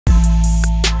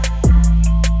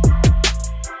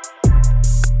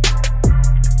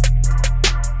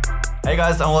Hey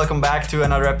guys, and welcome back to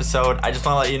another episode. I just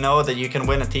want to let you know that you can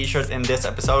win a t-shirt in this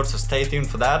episode, so stay tuned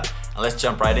for that, and let's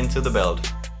jump right into the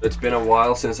build. It's been a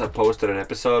while since I posted an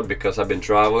episode because I've been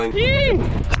traveling.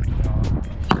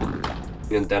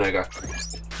 And then I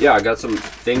got some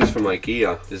things from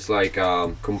IKEA. It's like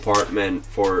a compartment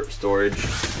for storage,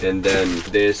 and then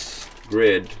this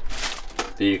grid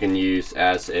that you can use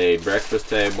as a breakfast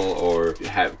table or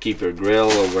keep your grill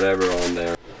or whatever on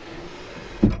there.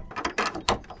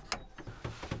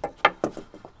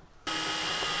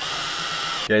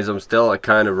 Guys, I'm still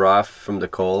kind of rough from the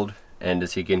cold, and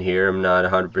as you can hear, I'm not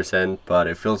 100%, but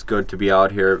it feels good to be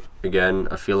out here again.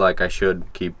 I feel like I should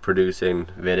keep producing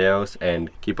videos and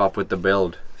keep up with the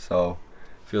build, so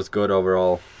it feels good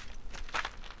overall.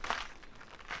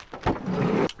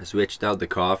 I switched out the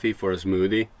coffee for a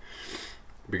smoothie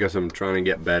because I'm trying to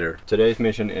get better. Today's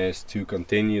mission is to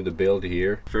continue the build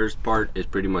here. First part is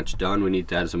pretty much done. We need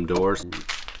to add some doors.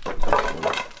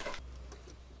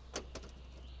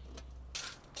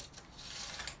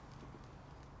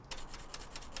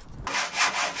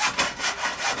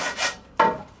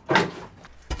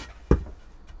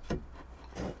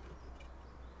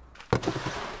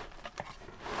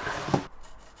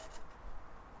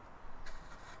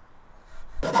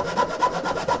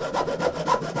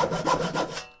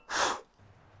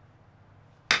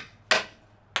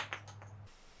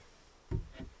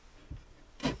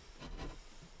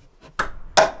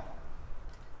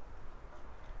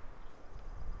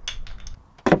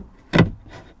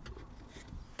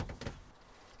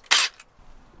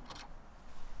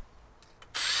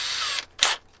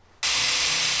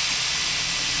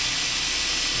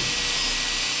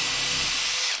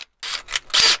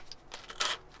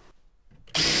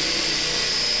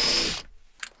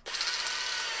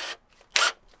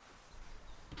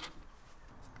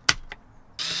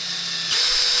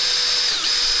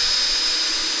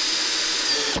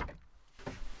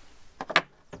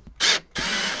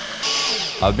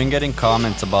 I've been getting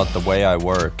comments about the way I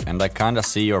work, and I kinda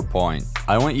see your point.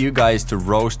 I want you guys to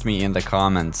roast me in the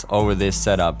comments over this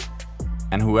setup,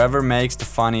 and whoever makes the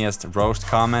funniest roast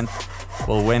comment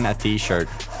will win a t-shirt,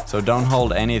 so don't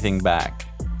hold anything back.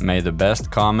 May the best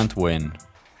comment win.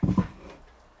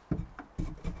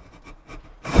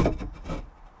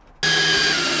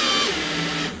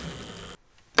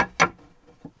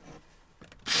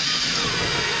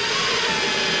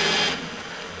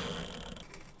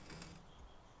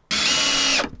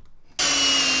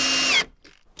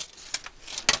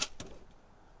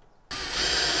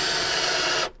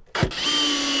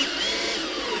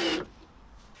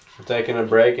 Taking a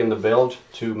break in the build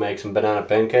to make some banana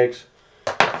pancakes.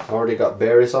 I already got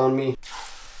berries on me.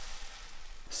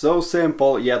 So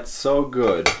simple yet so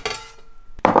good.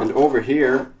 And over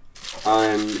here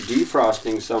I'm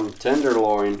defrosting some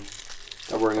tenderloin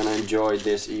that we're gonna enjoy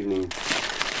this evening.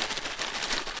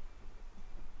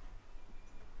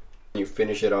 You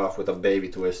finish it off with a baby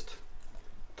twist.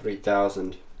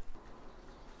 3000.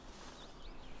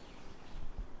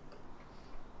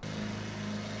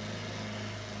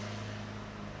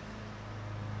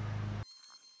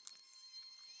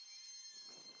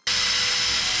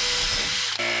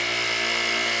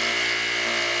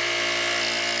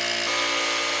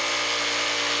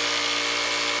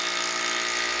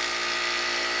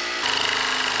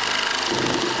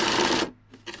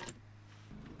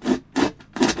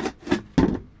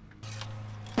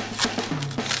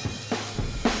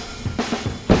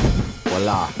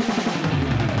 Voila.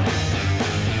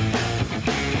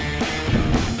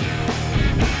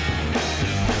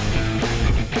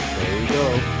 There you go.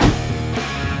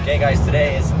 Okay guys,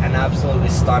 today is an absolutely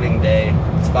stunning day.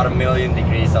 It's about 1,000,000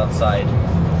 degrees outside.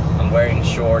 I'm wearing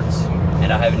shorts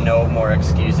and I have no more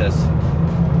excuses.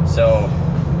 So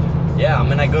yeah,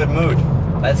 I'm in a good mood.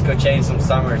 Let's go change some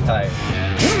summer tires.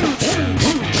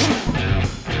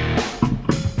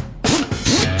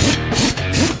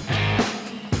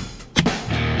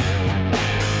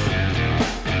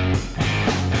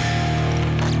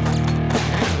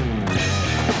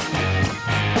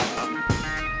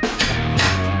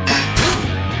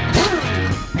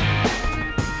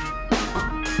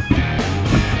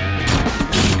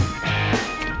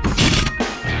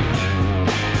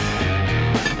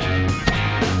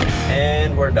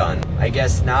 We're done. I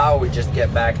guess now we just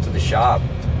get back to the shop.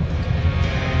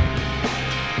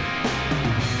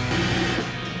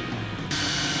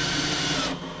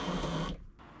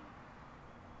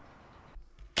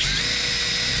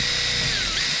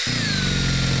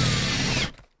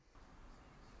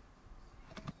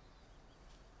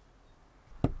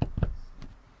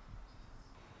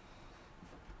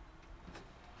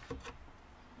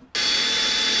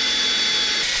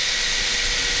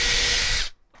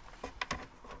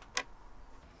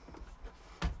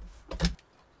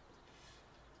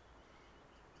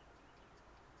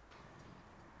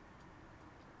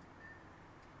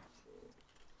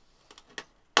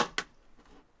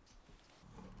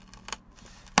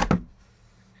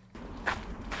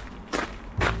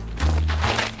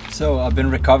 So I've been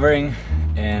recovering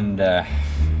and I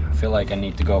feel like I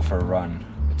need to go for a run.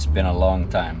 It's been a long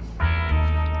time.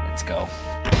 Let's go.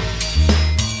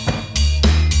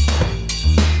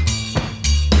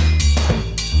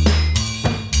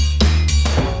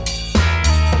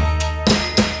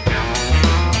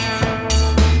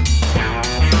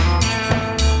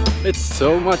 It's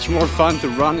so much more fun to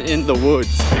run in the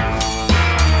woods.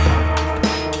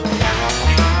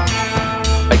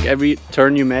 Like every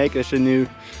turn you make, there's a new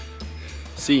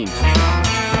scene.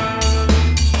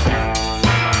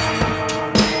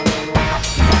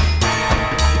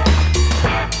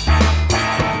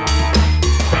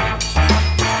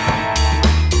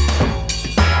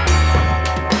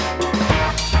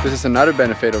 This is another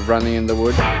benefit of running in the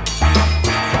wood.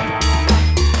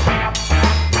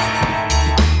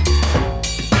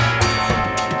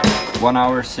 1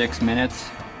 hour, 6 minutes,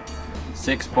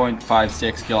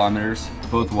 6.56 kilometers,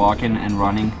 both walking and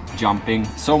running, jumping,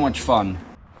 so much fun.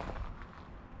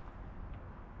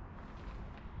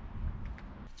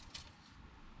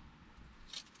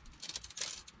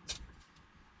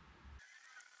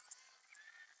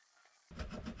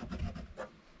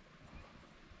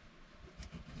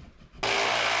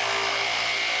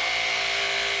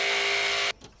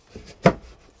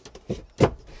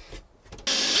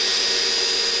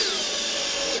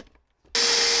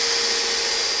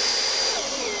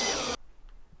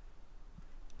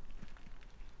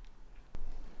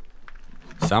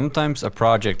 Sometimes a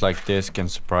project like this can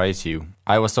surprise you.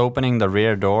 I was opening the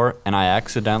rear door and I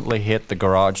accidentally hit the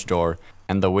garage door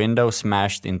and the window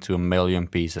smashed into a million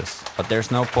pieces. But there's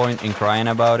no point in crying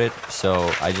about it,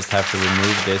 so I just have to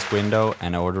remove this window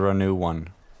and order a new one.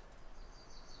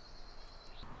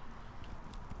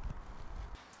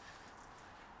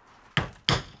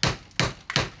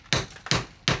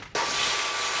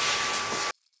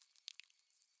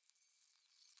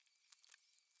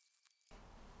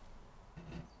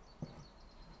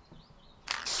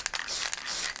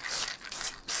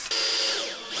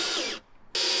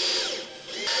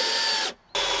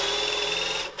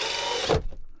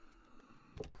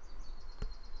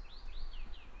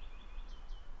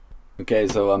 Okay,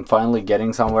 so I'm finally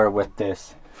getting somewhere with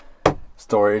this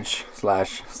storage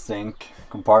slash sink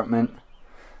compartment.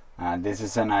 This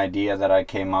is an idea that I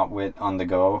came up with on the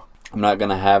go. I'm not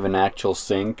gonna have an actual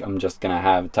sink, I'm just gonna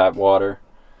have tap water.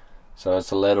 So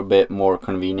it's a little bit more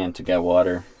convenient to get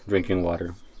water, drinking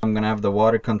water. I'm gonna have the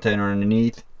water container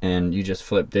underneath and you just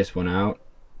flip this one out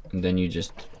and then you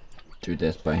just do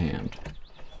this by hand.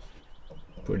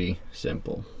 Pretty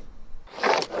simple.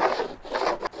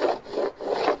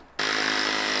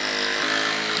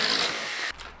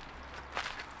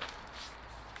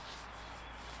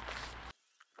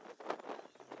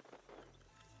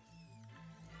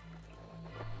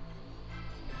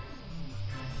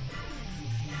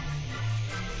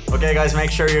 Okay guys, make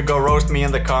sure you go roast me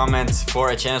in the comments for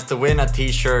a chance to win a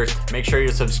t-shirt. Make sure you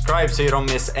subscribe so you don't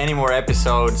miss any more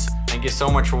episodes. Thank you so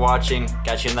much for watching.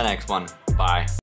 Catch you in the next one. Bye.